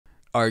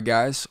Alright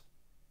guys,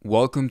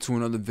 welcome to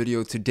another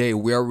video. Today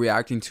we are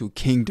reacting to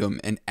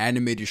Kingdom, an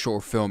animated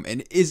short film,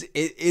 and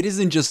it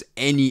isn't just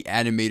any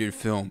animated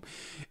film.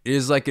 It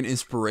is like an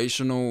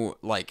inspirational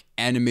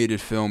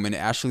animated film, and it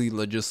actually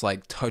just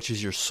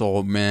touches your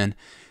soul, man,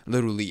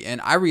 literally.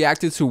 And I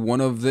reacted to one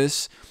of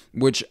this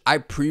which I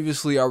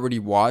previously already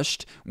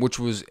watched, which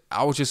was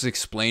I was just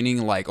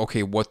explaining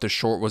okay, what the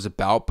short was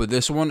about, but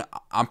this one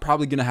I'm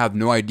probably going to have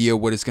no idea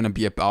what it's going to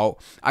be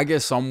about. I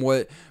guess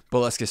somewhat, but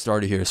let's get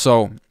started here.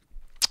 So,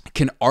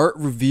 can art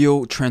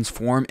reveal,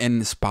 transform, and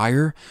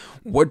inspire?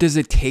 What does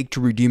it take to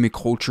redeem a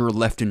culture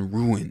left in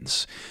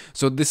ruins?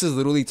 So this is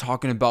literally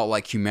talking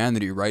about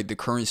humanity, right? The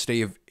current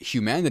state of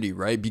humanity,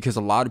 right? Because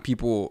a lot of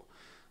people,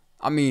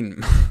 I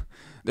mean,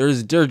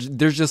 there's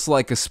just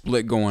a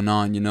split going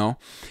on, you know?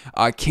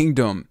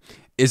 Kingdom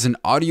is an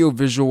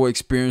audio-visual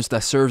experience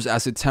that serves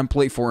as a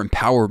template for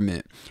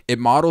empowerment. It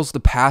models the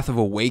path of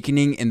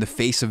awakening in the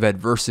face of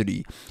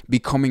adversity,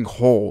 becoming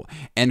whole,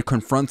 and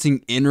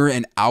confronting inner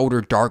and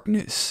outer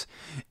darkness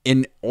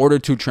in order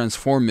to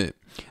transform it.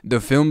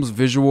 The film's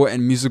visual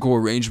and musical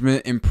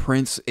arrangement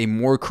imprints a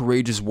more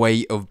courageous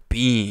way of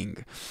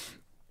being.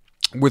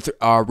 With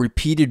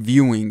repeated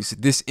viewings,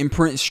 this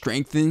imprint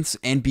strengthens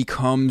and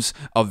becomes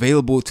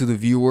available to the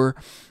viewer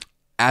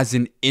as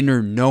an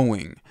inner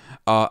knowing.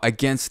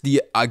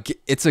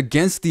 It's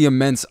against the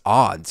immense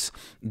odds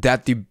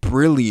that the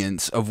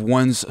brilliance of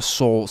one's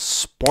soul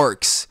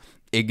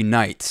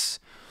ignites,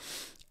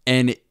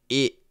 and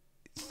it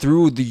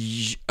through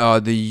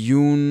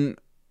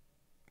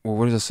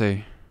what does it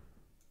say?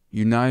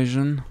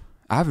 Unision?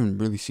 I haven't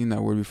really seen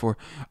that word before.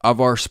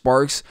 Of our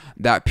sparks,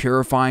 that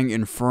purifying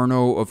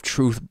inferno of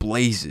truth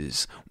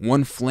blazes,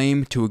 one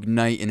flame to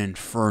ignite an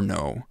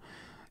inferno.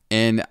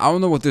 And I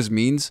don't know what this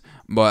means,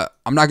 but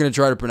I'm not going to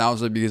try to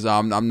pronounce it because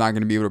I'm not going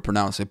to be able to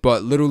pronounce it.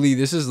 But literally,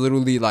 this is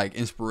literally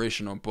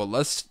inspirational. But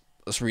let's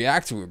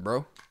react to it,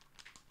 bro.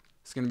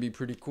 It's going to be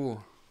pretty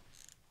cool.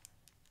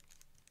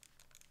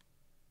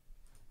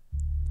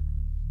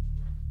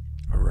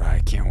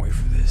 Alright, can't wait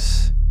for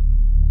this.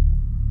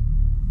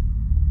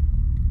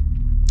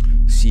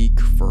 Seek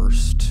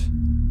first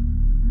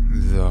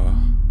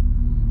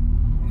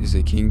is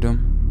it kingdom?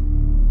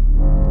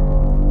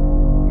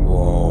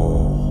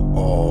 Whoa.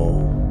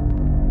 Oh.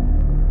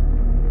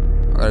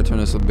 I gotta turn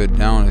this a bit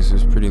down. This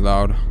is pretty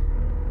loud.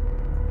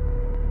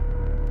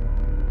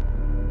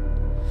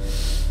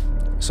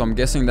 So I'm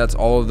guessing that's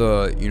all of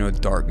the,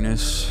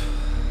 darkness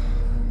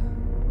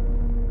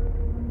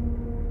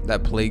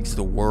that plagues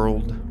the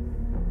world.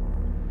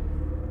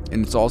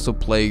 And it's also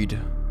plagued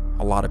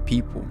a lot of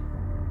people.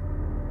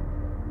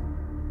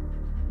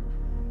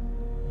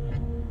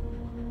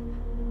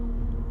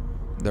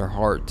 Their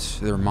hearts,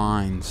 their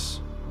minds,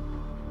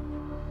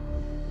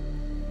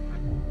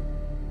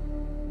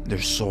 their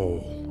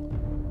soul.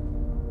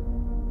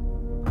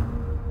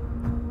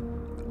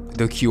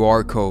 The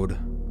QR code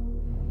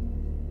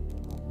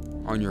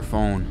on your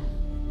phone.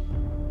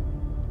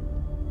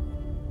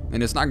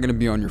 And it's not going to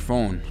be on your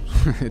phone.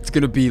 It's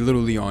going to be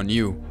literally on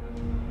you.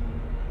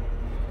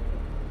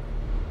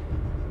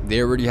 They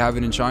already have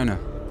it in China.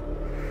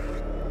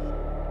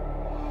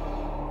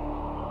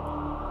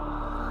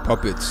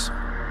 Puppets.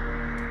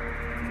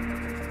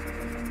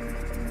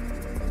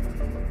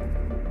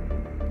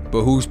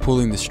 But who's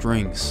pulling the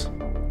strings?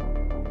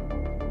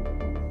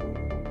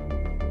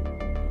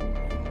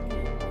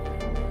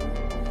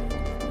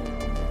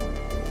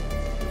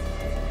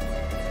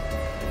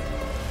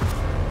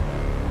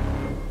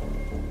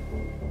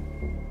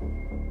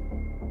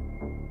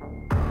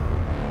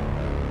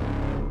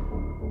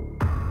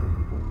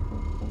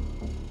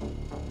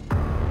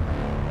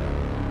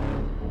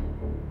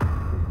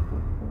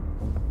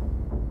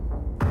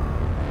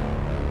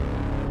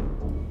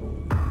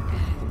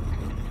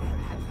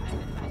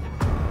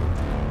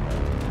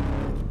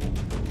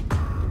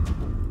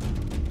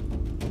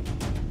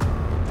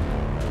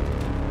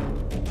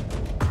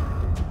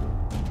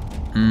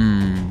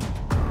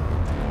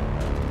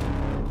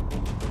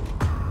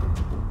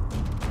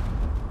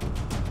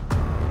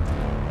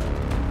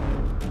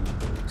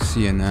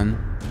 CNN.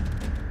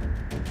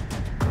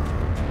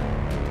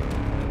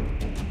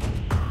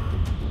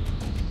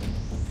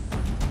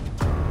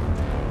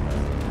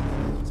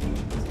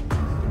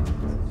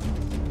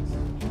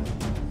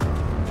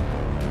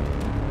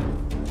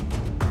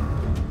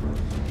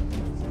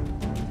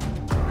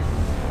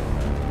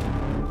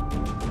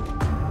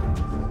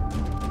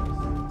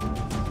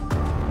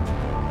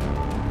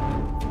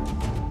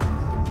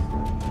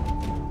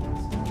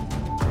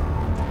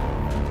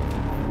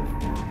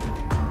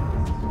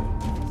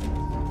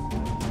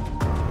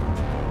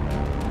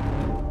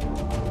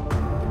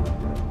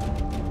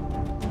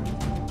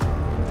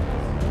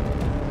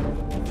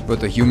 But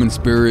the human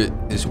spirit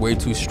is way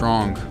too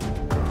strong.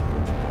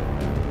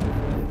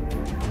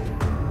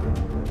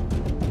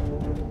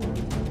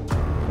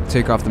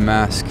 Take off the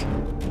mask.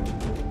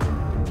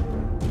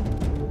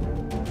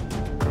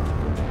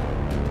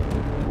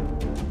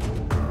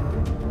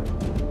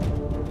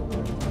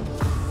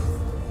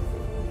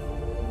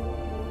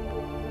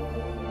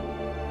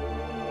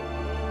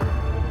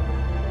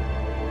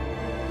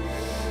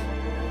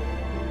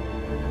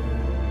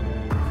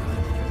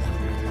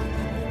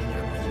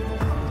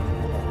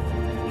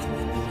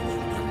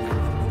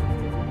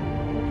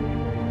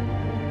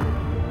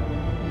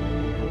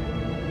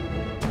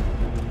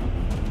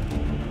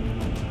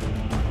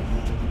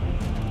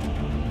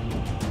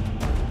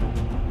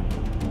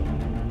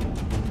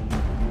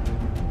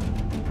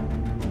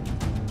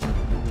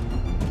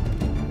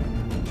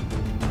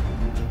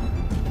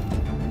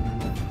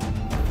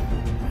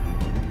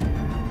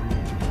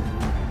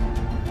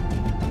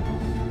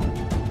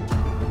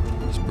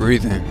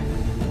 Breathe in.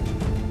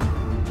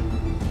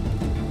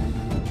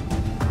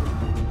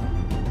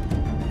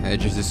 And it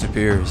just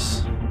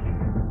disappears.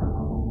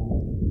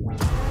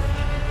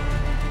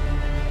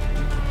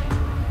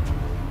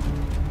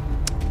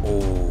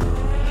 Oh.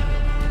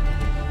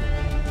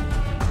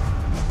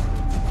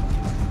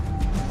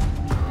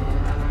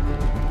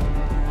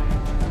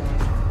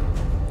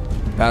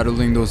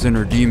 Battling those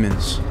inner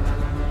demons.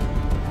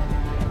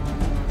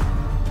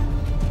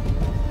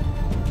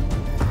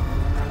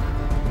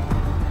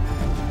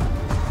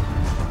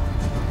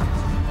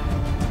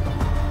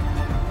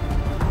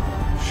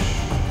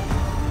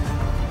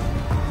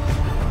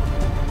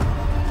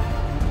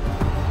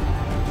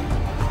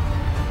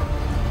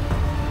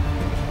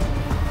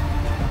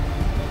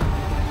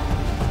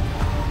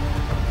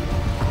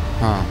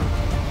 Huh.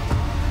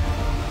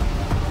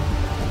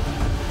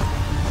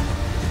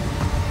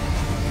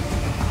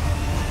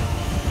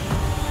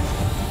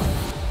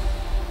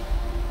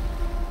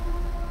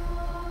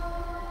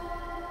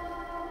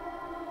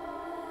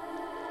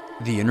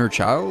 The inner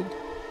child?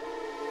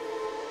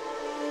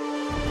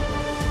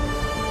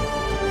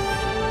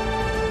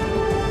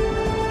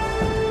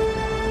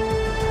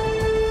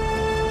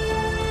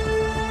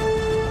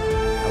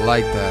 I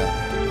like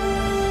that.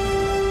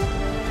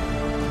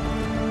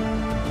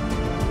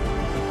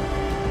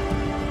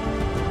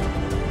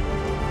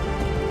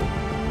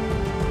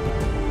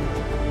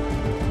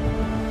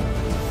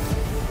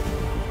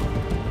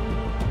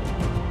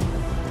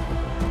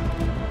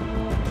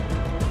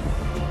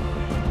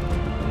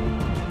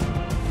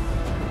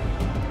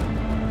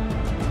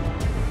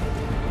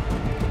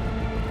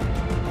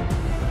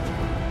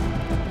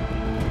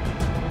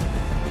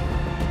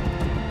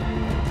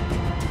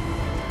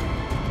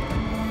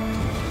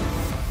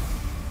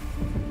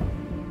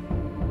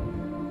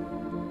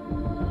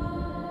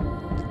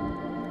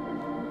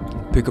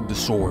 Pick up the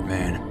sword,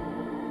 man.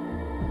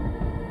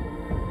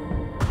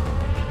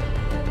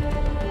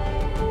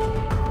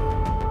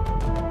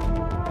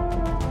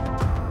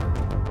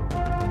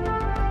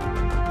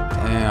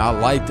 And I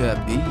like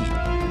that beat.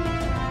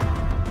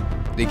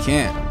 They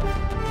can't.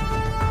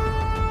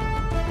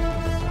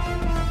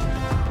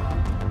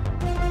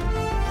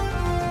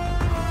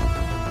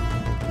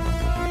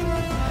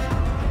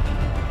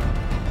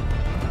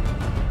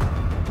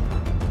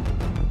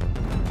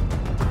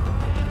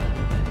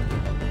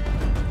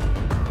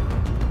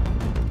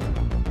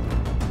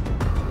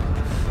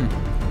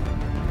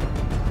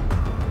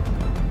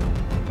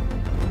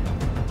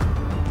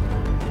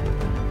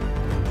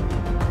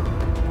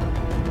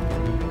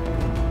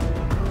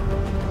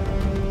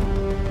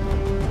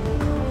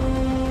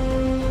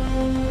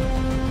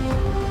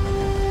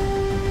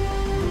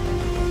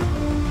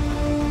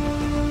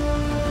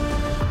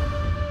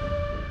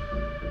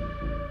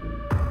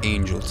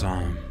 Angel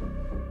time.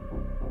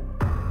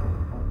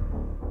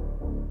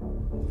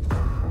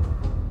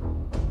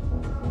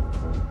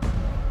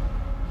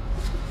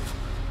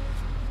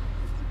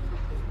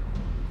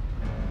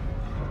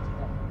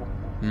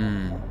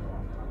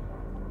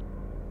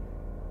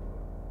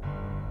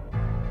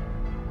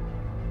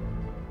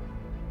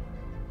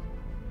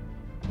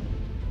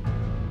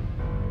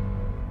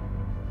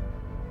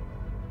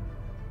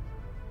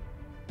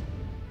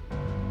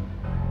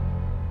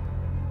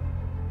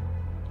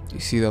 You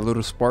see that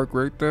little spark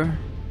right there?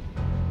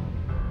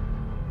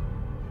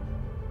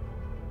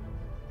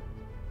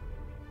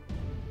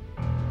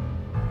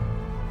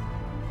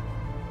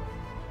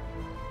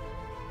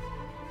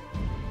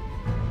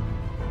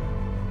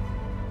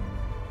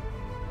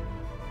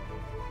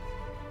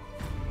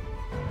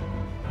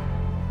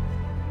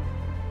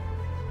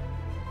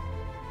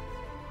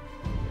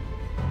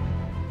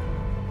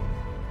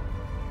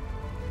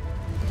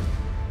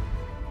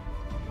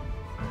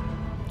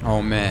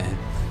 Oh man.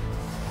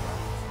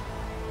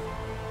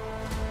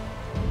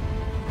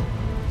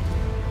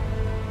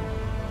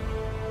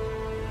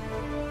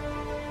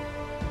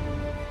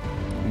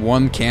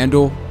 One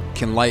candle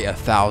can light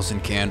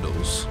 1,000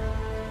 candles.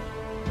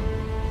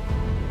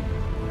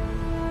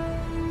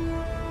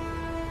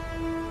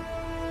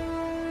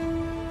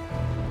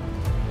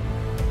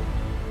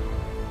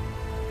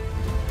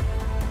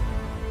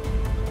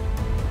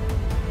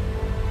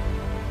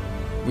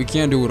 We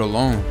can't do it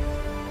alone.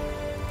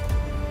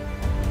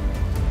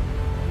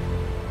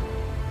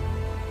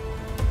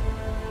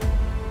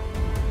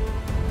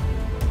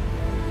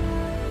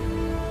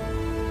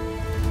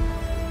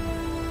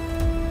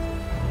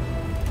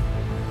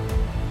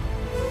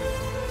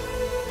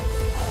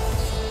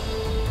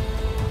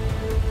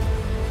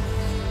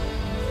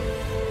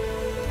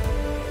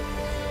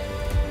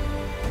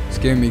 It's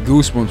giving me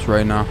goosebumps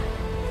right now.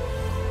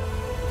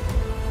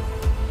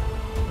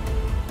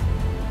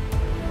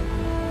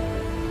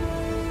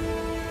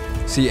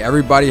 See,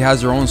 everybody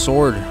has their own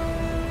sword.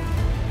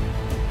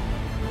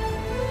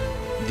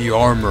 The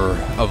armor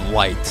of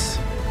light.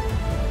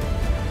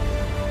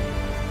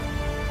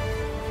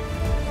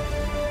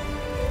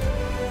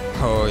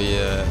 Oh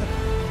yeah.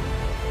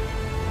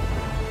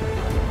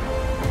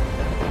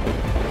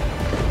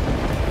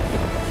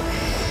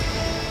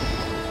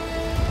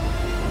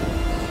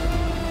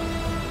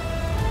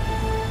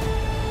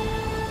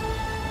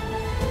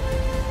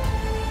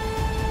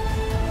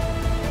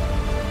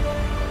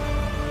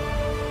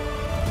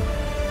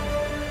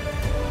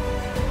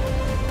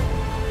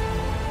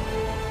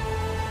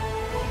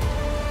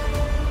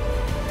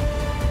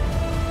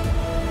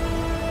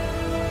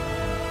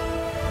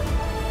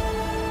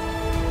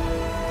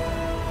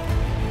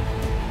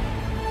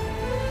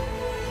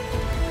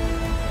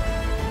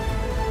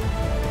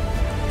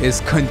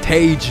 is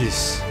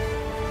contagious.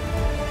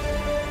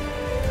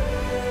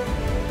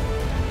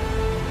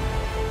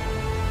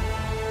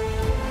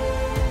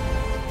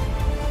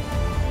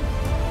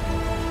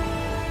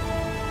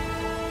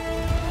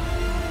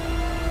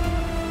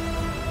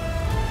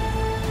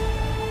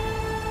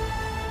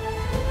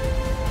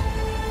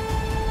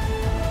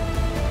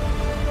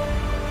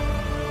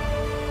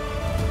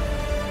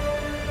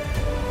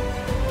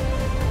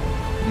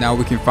 Now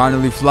we can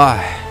finally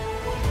fly.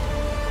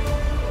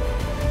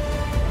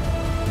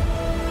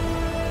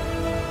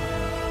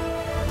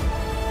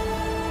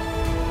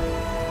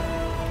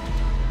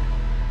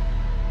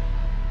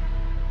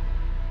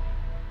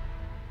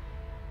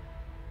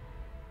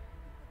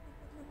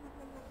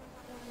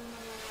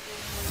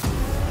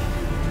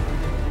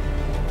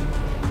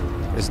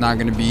 It's not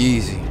gonna be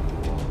easy.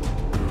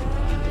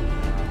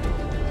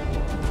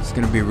 It's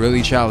gonna be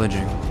really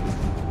challenging.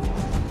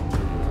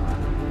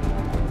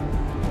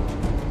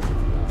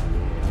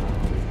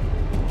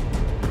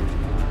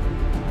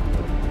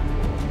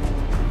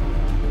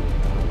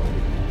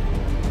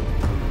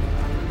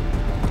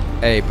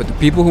 Hey, but the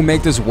people who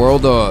make this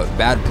world a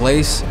bad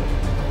place,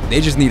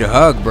 they just need a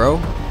hug,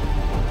 bro.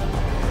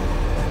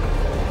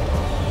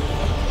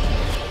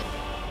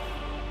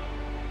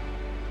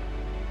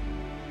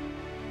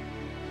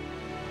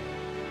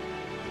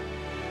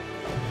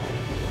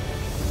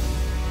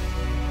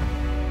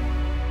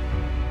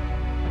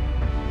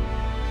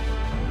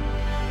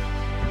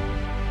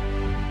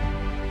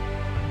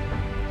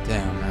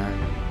 Damn, man.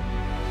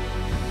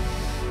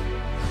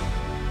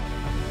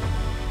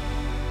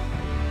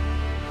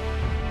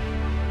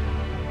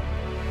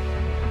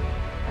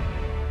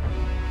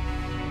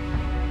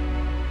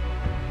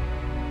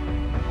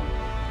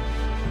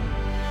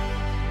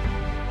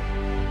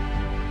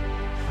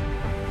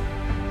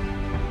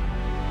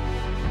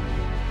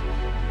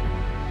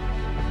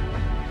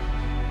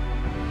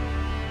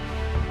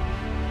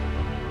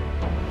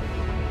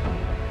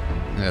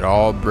 It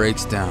all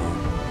breaks down.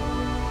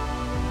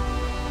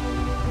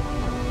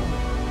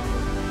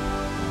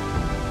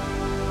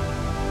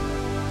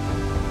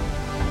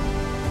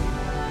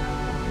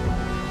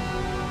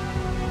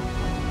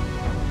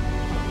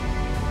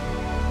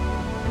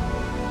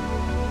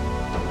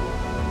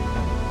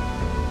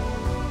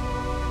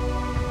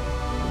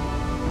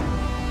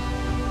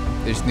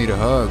 They just need a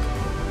hug.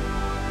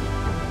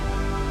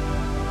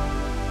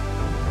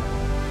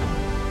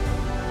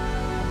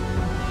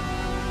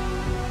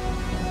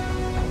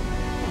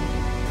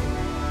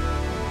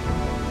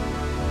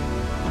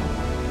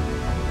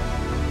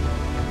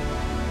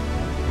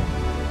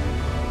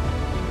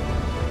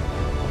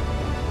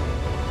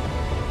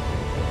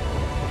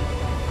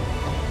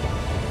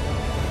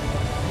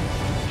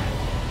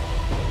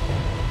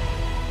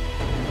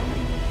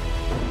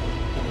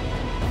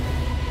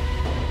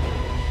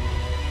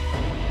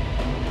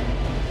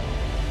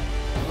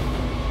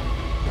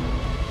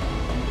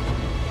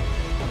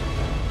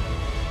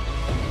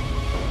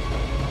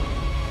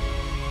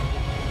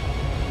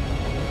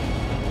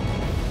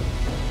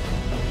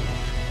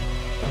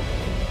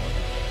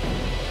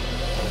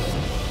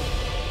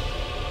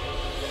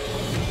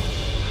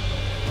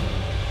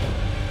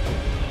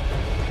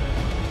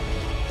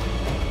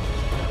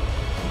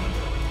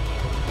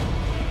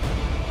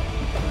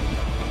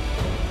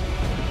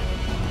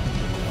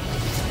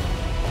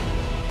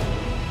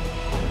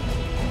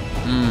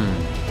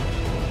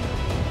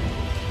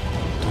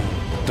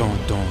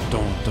 Don't.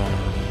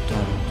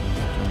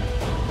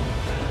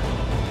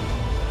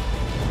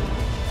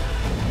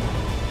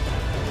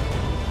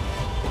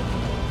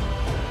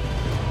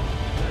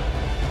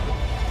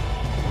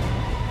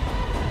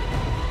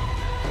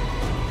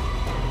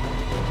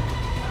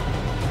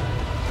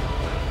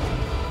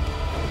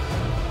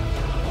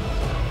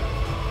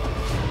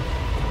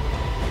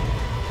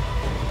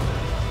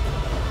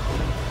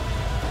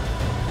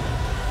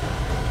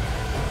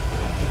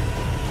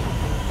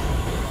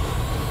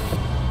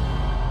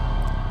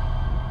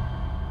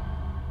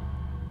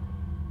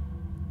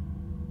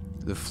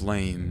 The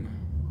flame.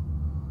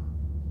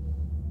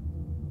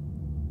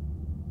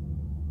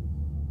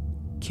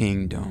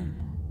 Kingdom.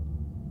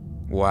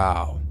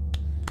 Wow.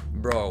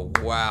 Bro,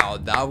 wow.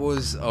 That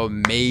was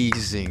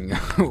amazing.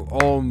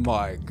 Oh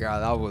my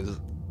god, that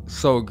was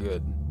so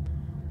good.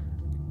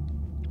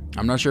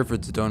 I'm not sure if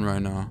it's done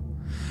right now.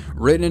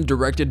 Written and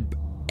directed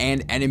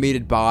and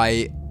animated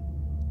by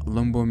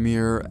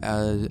Lubomir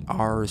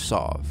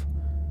Arsov.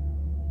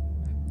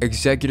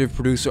 Executive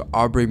producer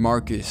Aubrey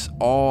Marcus.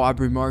 Oh,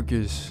 Aubrey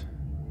Marcus.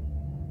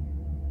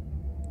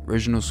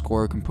 Original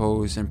score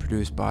composed and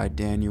produced by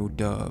Daniel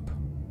Dubb.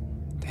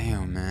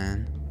 Damn,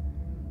 man.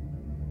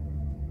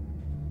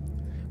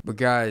 But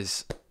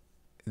guys,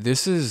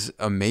 this is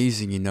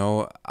amazing, you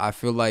know. I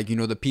feel like, you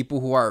know, the people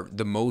who are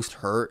the most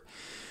hurt,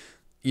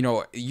 you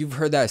know, you've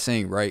heard that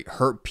saying, right?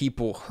 Hurt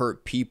people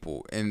hurt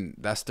people. And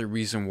that's the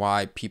reason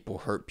why people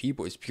hurt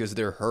people. It's because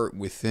they're hurt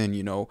within,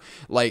 you know.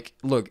 Like,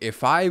 look,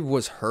 if I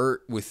was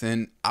hurt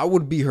within, I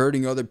would be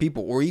hurting other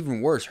people, or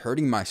even worse,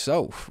 hurting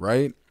myself,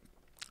 right?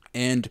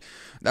 And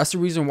that's the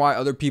reason why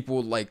other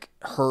people like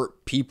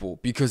hurt people,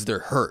 because they're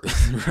hurt,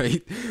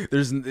 right?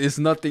 It's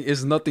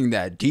nothing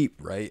that deep,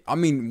 right? I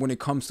mean, when it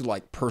comes to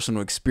like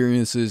personal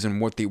experiences and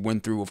what they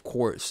went through, of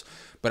course,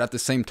 but at the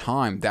same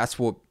time, that's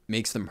what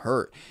makes them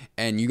hurt.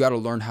 And you got to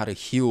learn how to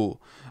heal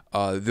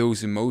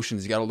those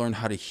emotions. You got to learn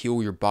how to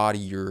heal your body,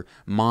 your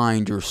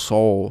mind, your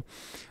soul.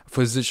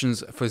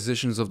 Physicians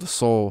of the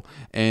soul.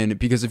 And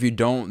because if you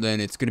don't,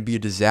 then it's going to be a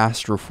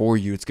disaster for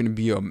you. It's going to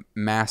be a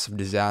massive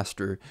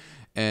disaster.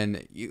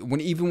 And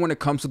even when it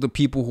comes to the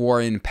people who are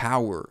in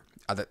power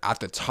at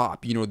the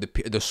top, you know,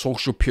 the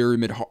social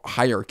pyramid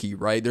hierarchy,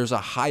 right? There's a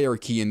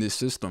hierarchy in this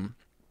system.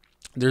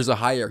 There's a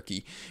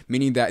hierarchy,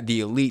 meaning that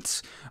the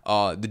elites,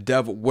 the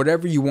devil,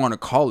 whatever you want to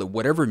call it,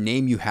 whatever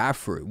name you have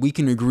for it, we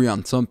can agree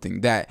on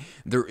something, that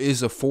there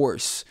is a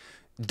force,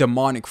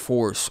 demonic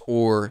force,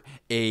 or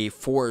a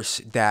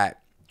force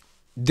that,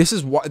 this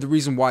is why, the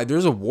reason why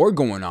there's a war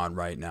going on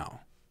right now.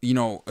 You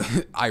know,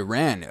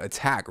 Iran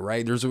attack,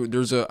 right? There's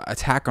a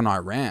attack on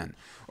Iran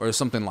or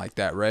something like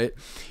that, right?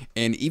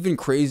 And even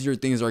crazier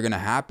things are gonna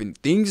happen.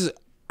 Things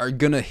are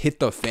gonna hit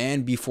the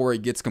fan before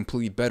it gets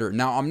completely better.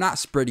 Now, I'm not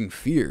spreading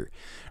fear,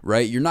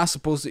 right? You're not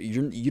supposed to.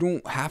 You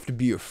don't have to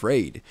be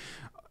afraid.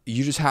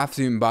 You just have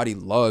to embody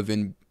love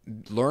and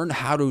learn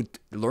how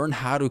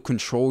to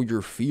control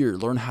your fear.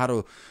 Learn how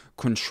to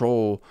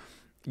control.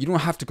 You don't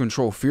have to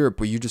control fear,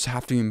 but you just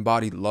have to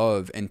embody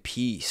love and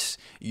peace.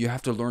 You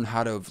have to learn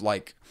how to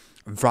like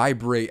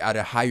vibrate at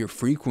a higher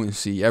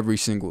frequency every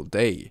single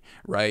day,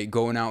 right?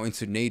 Going out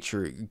into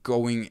nature,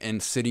 going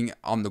and sitting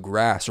on the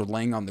grass or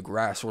laying on the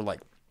grass, or like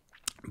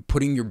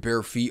putting your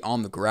bare feet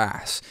on the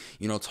grass,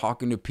 you know,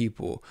 talking to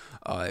people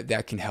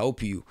that can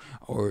help you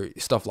or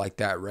stuff like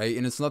that, right?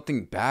 And it's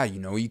nothing bad, you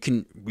know, you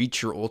can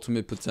reach your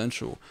ultimate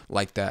potential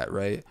like that,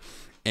 right?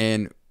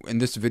 And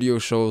this video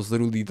shows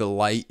literally the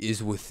light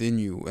is within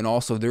you, and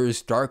also there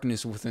is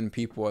darkness within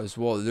people as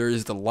well. There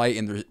is the light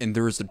and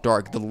there is the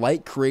dark. The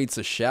light creates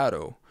a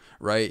shadow,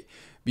 right?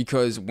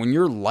 Because when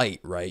you're light,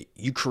 right,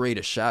 you create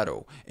a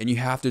shadow, and you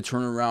have to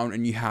turn around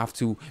and you have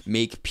to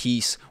make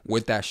peace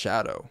with that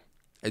shadow.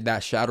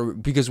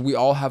 Because we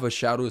all have a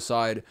shadow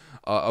side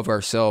of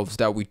ourselves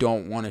that we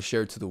don't want to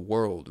share to the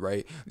world,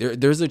 right?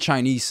 There's a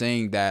Chinese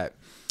saying that,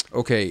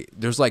 okay,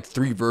 there's like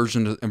three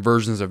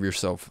versions of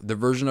yourself: the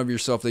version of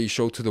yourself that you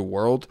show to the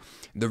world,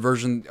 the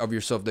version of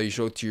yourself that you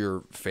show to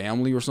your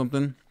family or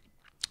something,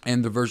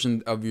 and the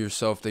version of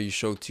yourself that you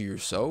show to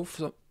yourself,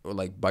 or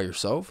like by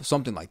yourself,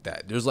 something like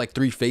that. There's like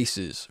three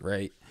faces,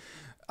 right?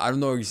 I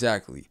don't know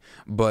exactly,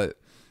 but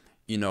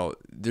you know,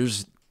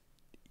 there's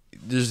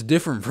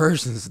different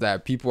versions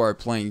that people are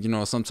playing. You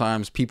know,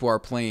 sometimes people are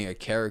playing a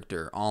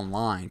character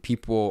online,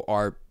 people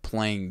are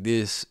playing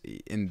this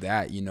and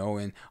that, you know.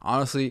 And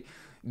honestly,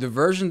 the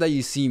version that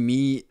you see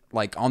me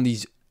like on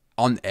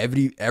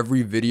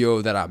every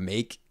video that I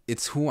make,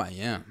 it's who I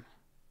am.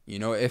 You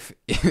know, if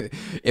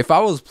if I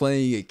was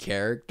playing a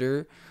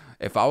character,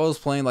 if I was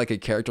playing like a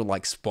character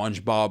like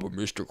SpongeBob or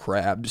Mr.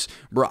 Krabs,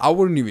 bro, I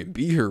wouldn't even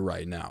be here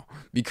right now,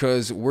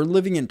 because we're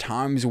living in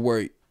times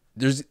where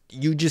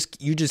you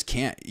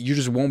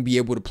just won't be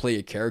able to play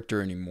a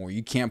character anymore.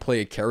 You can't play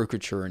a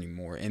caricature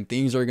anymore, and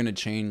things are gonna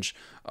change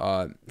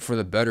for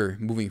the better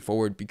moving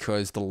forward,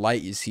 because the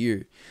light is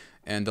here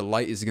and the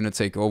light is gonna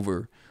take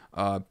over.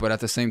 But at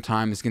the same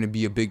time, it's gonna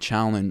be a big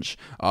challenge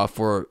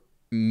for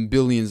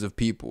billions of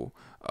people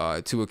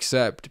to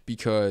accept,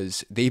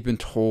 because they've been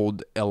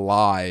told a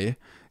lie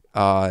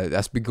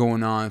that's been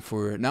going on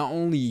for not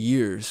only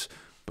years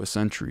but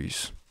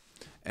centuries.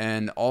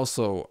 And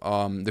also,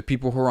 the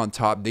people who are on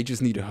top, they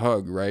just need a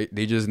hug, right?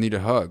 They just need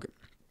a hug.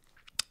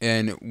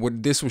 And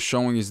what this was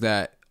showing is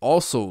that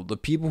also the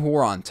people who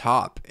are on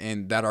top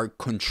and that are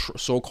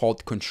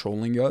so-called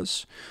controlling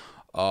us,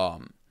 I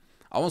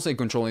won't say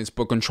controlling us,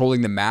 but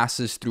controlling the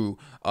masses through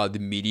the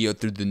media,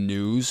 through the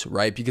news,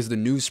 right? Because the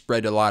news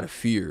spread a lot of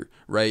fear,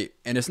 right?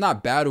 And it's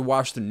not bad to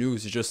watch the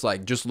news. It's just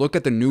like, just look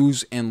at the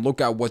news and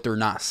look at what they're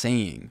not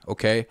saying,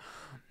 okay?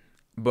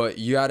 But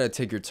you gotta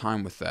take your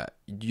time with that.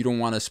 You don't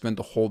want to spend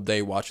the whole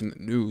day watching the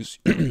news.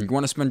 You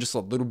want to spend just a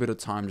little bit of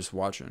time just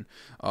watching,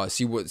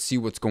 see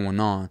what's going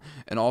on.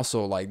 And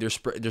also, like, they're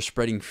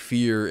spreading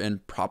fear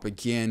and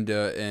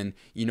propaganda, and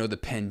you know, the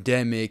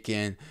pandemic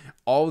and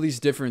all these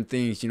different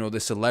things. You know, the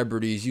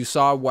celebrities. You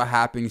saw what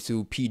happened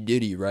to P.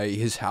 Diddy, right?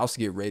 His house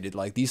get raided.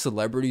 Like, these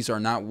celebrities are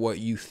not what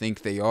you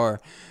think they are.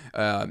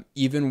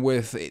 Even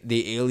with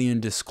the alien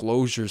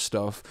disclosure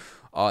stuff,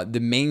 the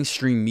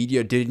mainstream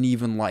media didn't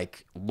even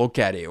like look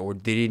at it, or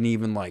they didn't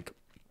even like,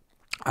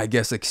 I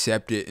guess,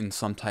 accept it in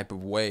some type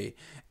of way.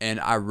 And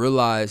I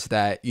realized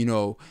that, you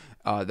know,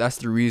 that's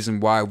the reason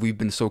why we've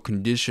been so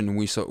conditioned, and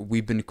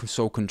we've been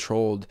so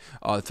controlled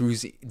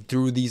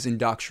through these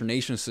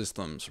indoctrination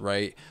systems,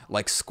 right?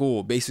 Like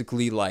school,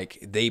 basically, like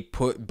they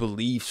put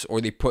beliefs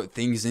or they put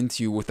things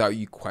into you without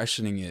you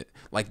questioning it.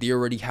 Like they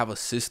already have a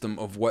system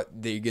of what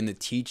they're gonna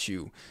teach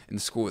you in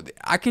school.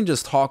 I can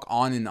just talk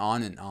on and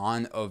on and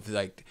on of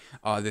like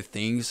the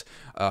things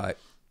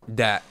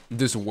that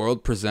this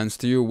world presents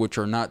to you, which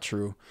are not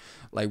true.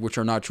 like which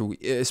are not true,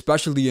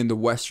 especially in the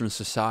Western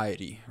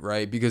society,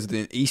 right? Because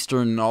the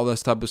Eastern and all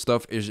this type of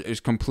stuff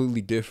is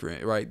completely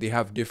different, right? They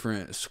have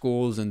different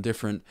schools and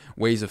different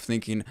ways of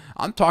thinking.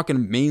 I'm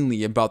talking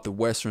mainly about the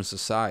Western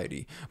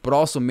society, but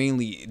also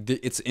mainly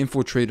it's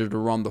infiltrated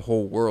around the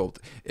whole world,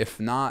 if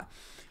not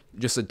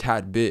just a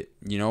tad bit,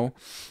 you know.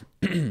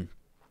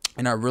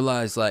 And I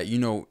realized, like, you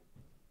know,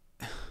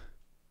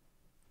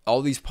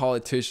 all these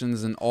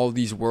politicians and all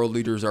these world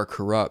leaders are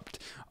corrupt.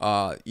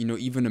 You know,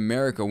 even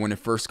America, when it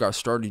first got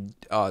started,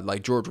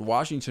 like George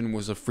Washington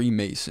was a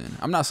Freemason.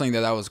 I'm not saying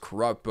that that was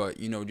corrupt, but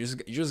you know, you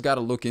just got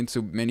to look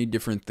into many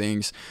different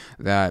things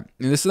that,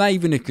 and it's not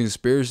even a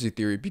conspiracy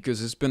theory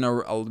because it's been a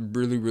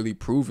really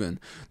proven.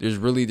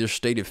 There's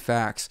stated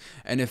facts,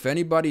 and if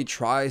anybody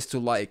tries to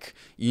like,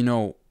 you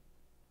know,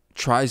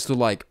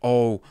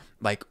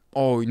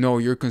 oh no,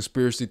 you're a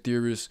conspiracy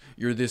theorist,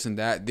 you're this and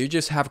that, they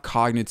just have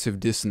cognitive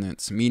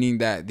dissonance, meaning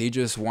that they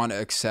just want to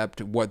accept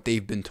what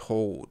they've been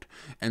told,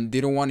 and they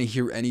don't want to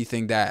hear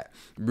anything that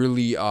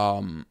really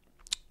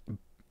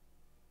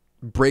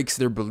breaks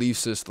their belief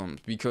systems.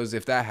 Because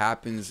if that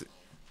happens,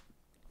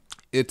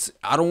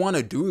 I don't want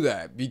to do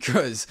that,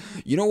 because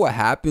you know what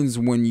happens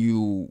when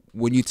you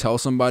tell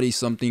somebody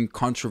something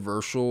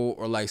controversial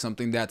or like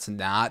something that's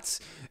not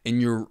in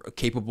your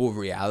capable of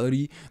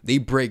reality, they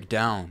break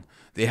down.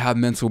 They have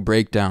mental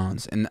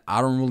breakdowns, and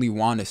I don't really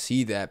want to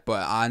see that.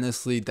 But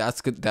honestly,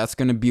 that's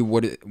gonna be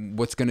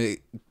what's gonna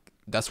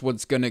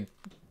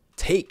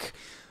take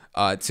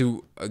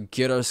to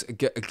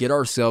get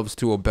ourselves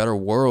to a better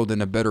world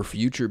and a better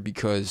future,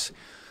 because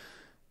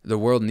the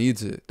world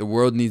needs it. The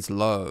world needs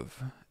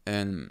love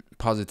and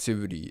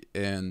positivity,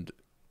 and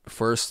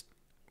first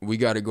we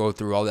got to go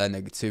through all that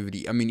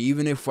negativity. I mean,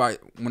 even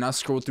when I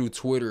scroll through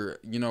Twitter,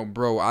 you know,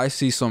 bro, I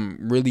see some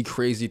really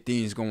crazy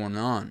things going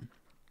on,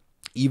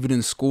 even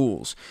in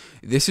schools.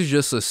 This is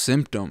just a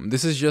symptom.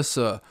 This is just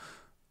a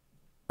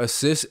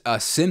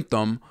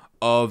symptom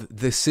of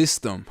the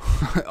system.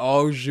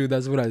 Oh shoot,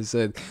 that's what I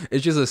said.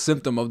 It's just a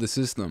symptom of the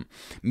system,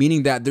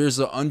 meaning that there's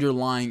an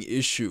underlying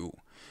issue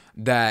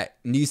that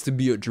needs to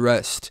be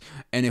addressed,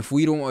 and if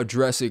we don't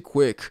address it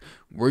quick,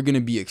 we're gonna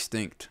be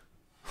extinct.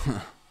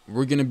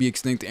 We're gonna be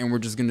extinct, and we're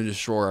just gonna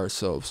destroy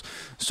ourselves.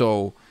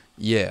 So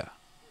yeah,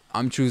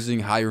 I'm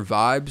choosing higher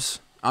vibes,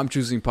 I'm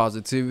choosing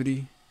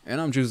positivity, and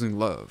I'm choosing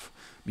love,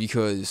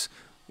 because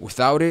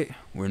without it,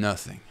 we're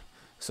nothing.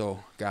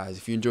 So guys,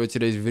 if you enjoyed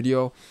today's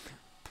video,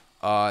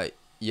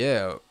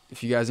 yeah,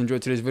 if you guys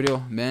enjoyed today's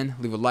video, man,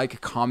 leave a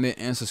like, comment,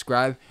 and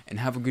subscribe, and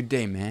have a good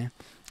day, man.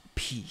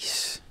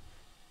 Peace.